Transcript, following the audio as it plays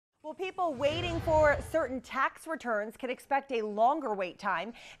Well, people waiting for certain tax returns can expect a longer wait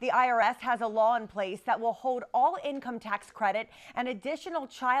time. The IRS has a law in place that will hold all income tax credit and additional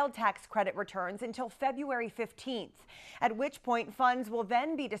child tax credit returns until February 15th, at which point funds will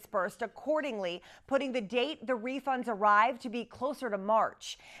then be dispersed accordingly, putting the date the refunds arrive to be closer to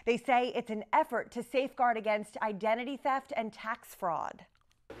March. They say it's an effort to safeguard against identity theft and tax fraud.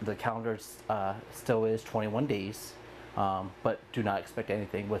 The calendar still is 21 days, but do not expect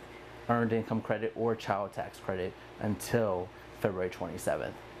anything with earned income credit or child tax credit until February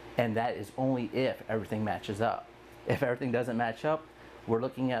 27th. And that is only if everything matches up. If everything doesn't match up, we're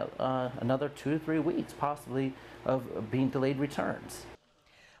looking at another 2 to 3 weeks possibly of being delayed returns.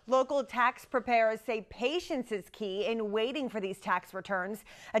 Local tax preparers say patience is key in waiting for these tax returns.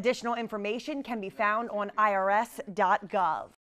 Additional information can be found on IRS.gov.